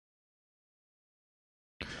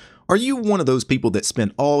Are you one of those people that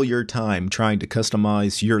spend all your time trying to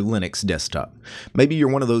customize your Linux desktop? Maybe you're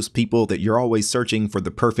one of those people that you're always searching for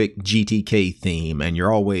the perfect GTK theme, and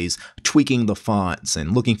you're always tweaking the fonts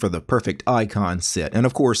and looking for the perfect icon set, and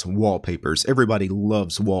of course wallpapers. Everybody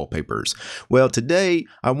loves wallpapers. Well, today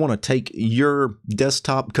I want to take your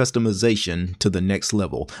desktop customization to the next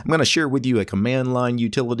level. I'm going to share with you a command line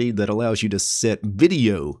utility that allows you to set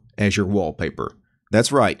video as your wallpaper.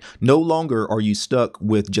 That's right, no longer are you stuck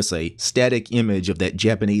with just a static image of that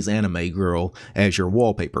Japanese anime girl as your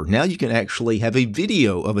wallpaper. Now you can actually have a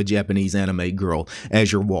video of a Japanese anime girl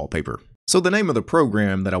as your wallpaper. So the name of the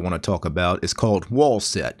program that I want to talk about is called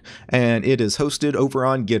Wallset, and it is hosted over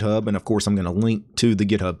on GitHub, and of course I'm going to link to the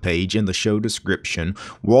GitHub page in the show description.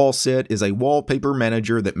 Wallset is a wallpaper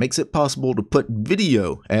manager that makes it possible to put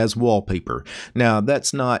video as wallpaper. Now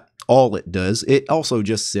that's not all it does. It also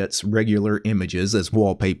just sets regular images as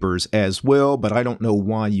wallpapers as well, but I don't know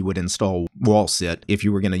why you would install Wallset if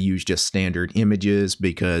you were going to use just standard images,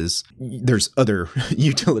 because there's other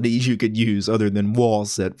utilities you could use other than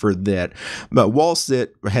Wallset for that. But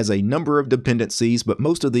Wallset has a number of dependencies, but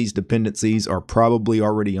most of these dependencies are probably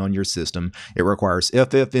already on your system. It requires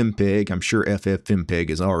FFmpeg. I'm sure FFmpeg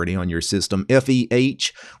is already on your system.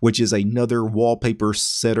 FEH, which is another wallpaper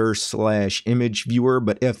setter / image viewer,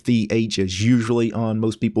 but FEH is usually on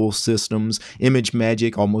most people's systems.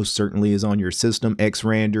 ImageMagick almost certainly is on your system.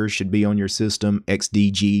 Xrandr should be on your system.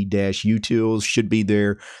 XDG-utils should be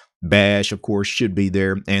there. Bash, of course, should be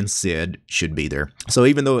there, and sed should be there. So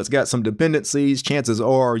even though it's got some dependencies, chances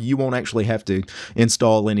are you won't actually have to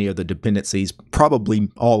install any of the dependencies. Probably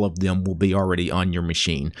all of them will be already on your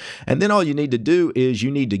machine. And then all you need to do is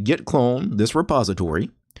you need to git clone this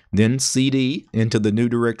repository, then cd into the new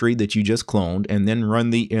directory that you just cloned, and then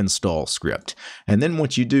run the install script. And then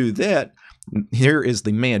once you do that, here is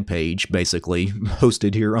the man page, basically,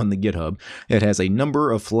 hosted here on the GitHub. It has a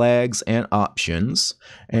number of flags and options.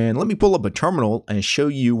 And let me pull up a terminal and show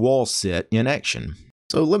you Wallset in action.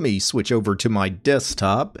 So let me switch over to my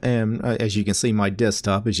desktop, and as you can see, my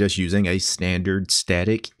desktop is just using a standard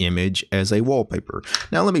static image as a wallpaper.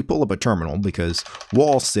 Now let me pull up a terminal, because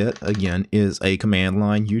Wallset, again, is a command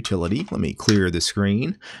line utility. Let me clear the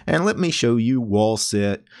screen, and let me show you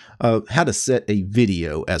Wallset, how to set a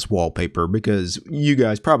video as wallpaper, because you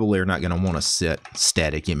guys probably are not going to want to set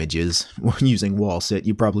static images using Wallset.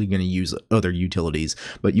 You're probably going to use other utilities,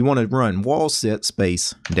 but you want to run Wallset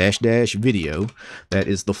space -- video. That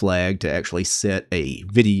is the flag to actually set a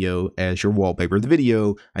video as your wallpaper. The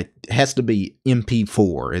video has to be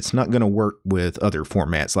MP4. It's not going to work with other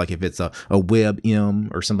formats. Like if it's a WebM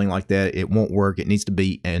or something like that, it won't work. It needs to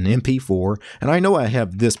be an MP4. And I know I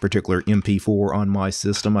have this particular MP4 on my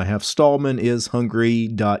system. I have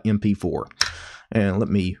stallmanisHungry.mp4. And let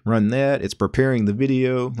me run that. It's preparing the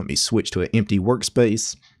video. Let me switch to an empty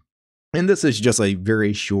workspace. And this is just a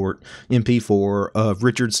very short MP4 of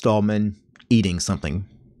Richard Stallman eating something.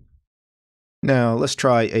 Now let's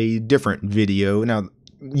try a different video. Now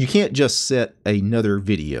you can't just set another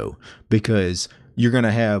video, because you're going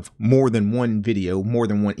to have more than one video, more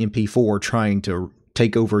than one MP4 trying to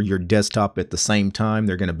take over your desktop at the same time.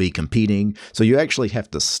 They're going to be competing. So you actually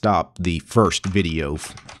have to stop the first video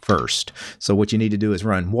first. So what you need to do is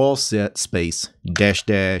run wallset space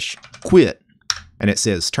 -- quit. And it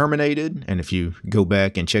says terminated, and if you go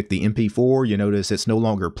back and check the MP4, you notice it's no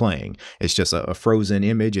longer playing. It's just a frozen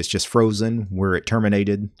image. It's just frozen where it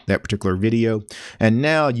terminated that particular video. And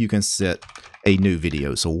now you can set a new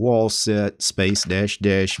video. So wallset space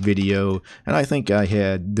 -- video, and I think I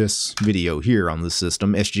had this video here on the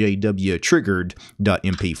system, sjw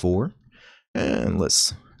triggered.mp4. And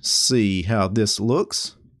let's see how this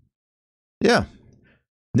looks. Yeah,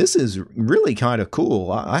 this is really kind of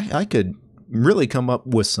cool. I could really come up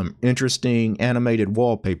with some interesting animated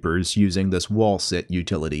wallpapers using this Wallset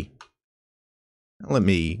utility. Let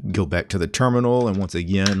me go back to the terminal, and once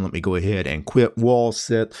again, let me go ahead and quit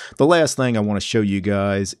Wallset. The last thing I want to show you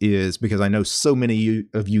guys is, because I know so many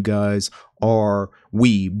of you guys are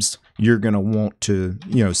weebs, you're going to want to,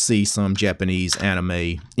 see some Japanese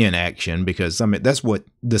anime in action, because I mean, that's what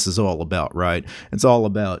this is all about, right? It's all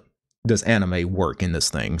about, does anime work in this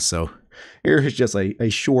thing? So here's just a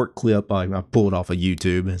short clip I pulled off of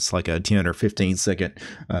YouTube. It's like a 10 or 15 second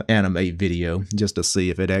anime video, just to see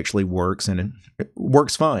if it actually works, and it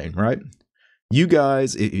works fine, right? You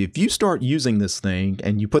guys, if you start using this thing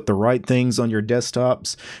and you put the right things on your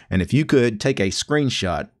desktops, and if you could take a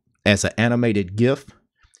screenshot as an animated GIF,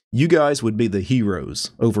 you guys would be the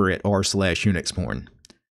heroes over at r/UnixPorn.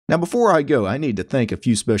 Now, before I go, I need to thank a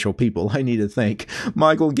few special people. I need to thank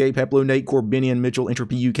Michael, Gabe, Haplo, Nate, Corbinian, Mitchell,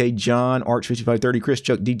 Entropy UK, John, Arch5530, Chris,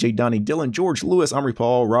 Chuck, DJ, Donnie, Dylan, George, Lewis, Omri,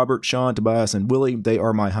 Paul, Robert, Sean, Tobias, and Willie. They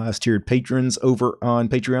are my highest tiered patrons over on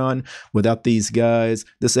Patreon. Without these guys,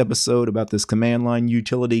 this episode about this command line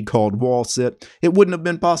utility called Wallset, it wouldn't have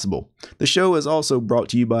been possible. The show is also brought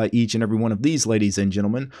to you by each and every one of these ladies and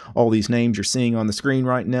gentlemen. All these names you're seeing on the screen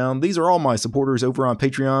right now, these are all my supporters over on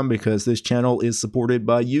Patreon because this channel is supported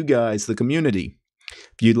by you guys, the community.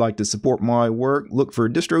 If you'd like to support my work, look for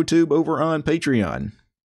DistroTube over on Patreon.